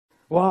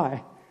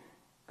Why?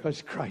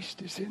 Because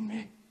Christ is in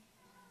me.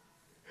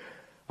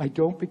 I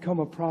don't become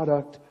a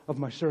product of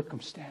my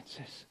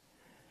circumstances.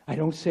 I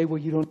don't say, well,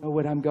 you don't know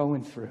what I'm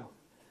going through.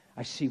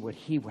 I see what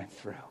He went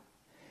through.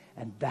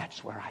 And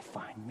that's where I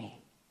find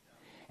me.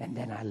 And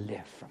then I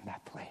live from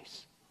that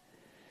place.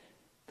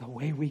 The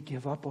way we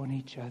give up on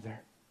each other,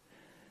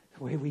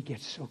 the way we get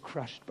so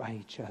crushed by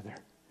each other,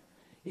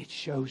 it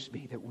shows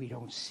me that we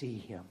don't see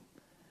Him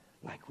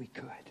like we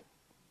could.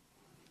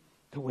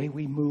 The way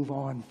we move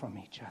on from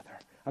each other.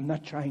 I'm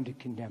not trying to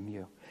condemn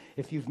you.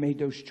 If you've made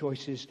those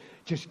choices,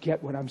 just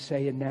get what I'm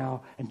saying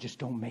now and just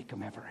don't make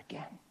them ever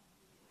again.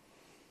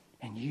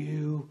 And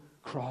you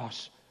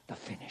cross the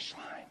finish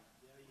line.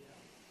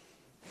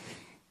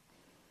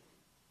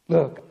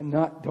 Look,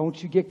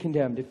 don't you get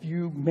condemned if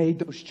you made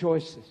those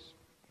choices.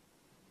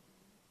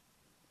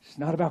 It's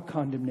not about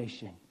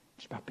condemnation.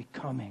 It's about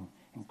becoming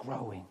and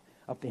growing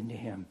up into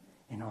Him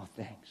in all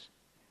things.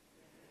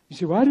 You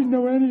say, well, I didn't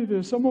know any of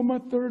this. I'm on my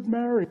third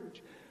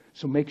marriage.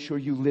 So make sure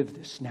you live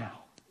this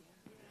now.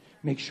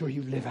 Make sure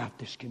you live out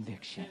this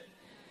conviction.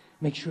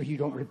 Make sure you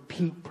don't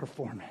repeat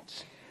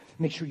performance.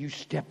 Make sure you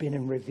step in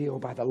and reveal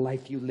by the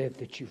life you live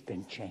that you've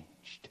been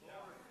changed.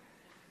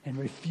 And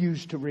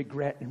refuse to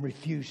regret and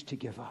refuse to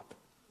give up.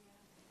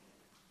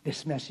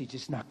 This message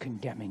is not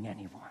condemning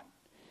anyone.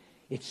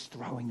 It's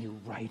throwing you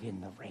right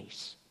in the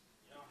race.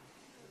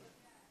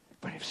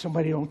 But if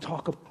somebody don't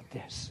talk about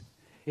this,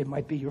 it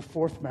might be your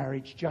fourth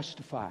marriage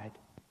justified.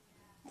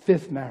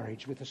 Fifth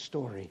marriage with a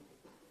story.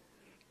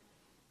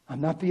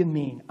 I'm not being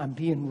mean. I'm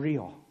being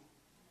real.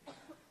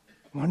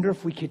 I wonder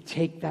if we could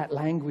take that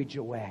language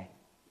away.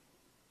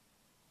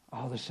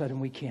 All of a sudden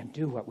we can't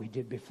do what we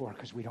did before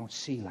because we don't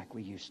see like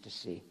we used to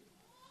see.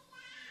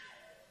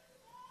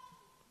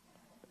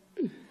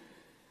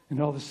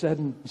 And all of a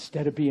sudden,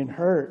 instead of being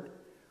hurt,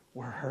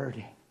 we're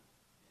hurting.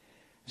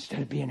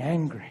 Instead of being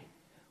angry,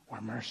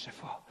 we're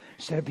merciful.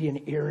 Instead of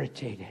being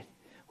irritated,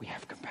 we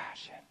have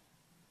compassion.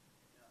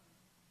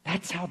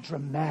 That's how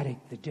dramatic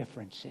the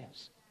difference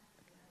is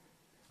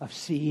of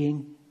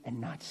seeing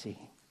and not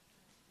seeing.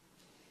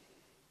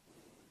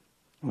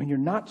 When you're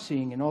not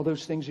seeing and all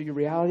those things are your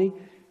reality,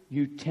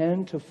 you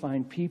tend to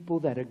find people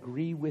that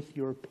agree with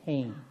your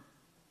pain.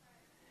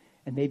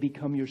 And they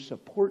become your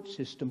support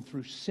system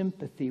through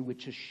sympathy,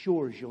 which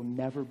assures you'll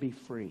never be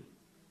free.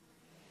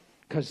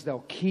 Because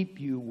they'll keep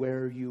you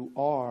where you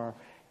are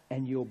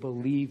and you'll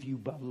believe you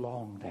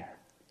belong there.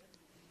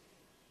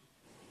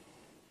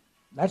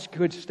 That's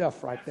good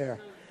stuff right there.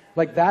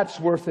 Like that's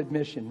worth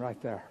admission right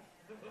there.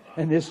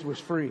 And this was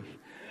free.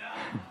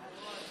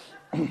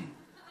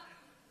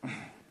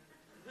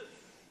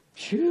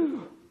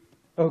 Phew.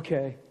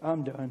 Okay,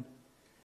 I'm done.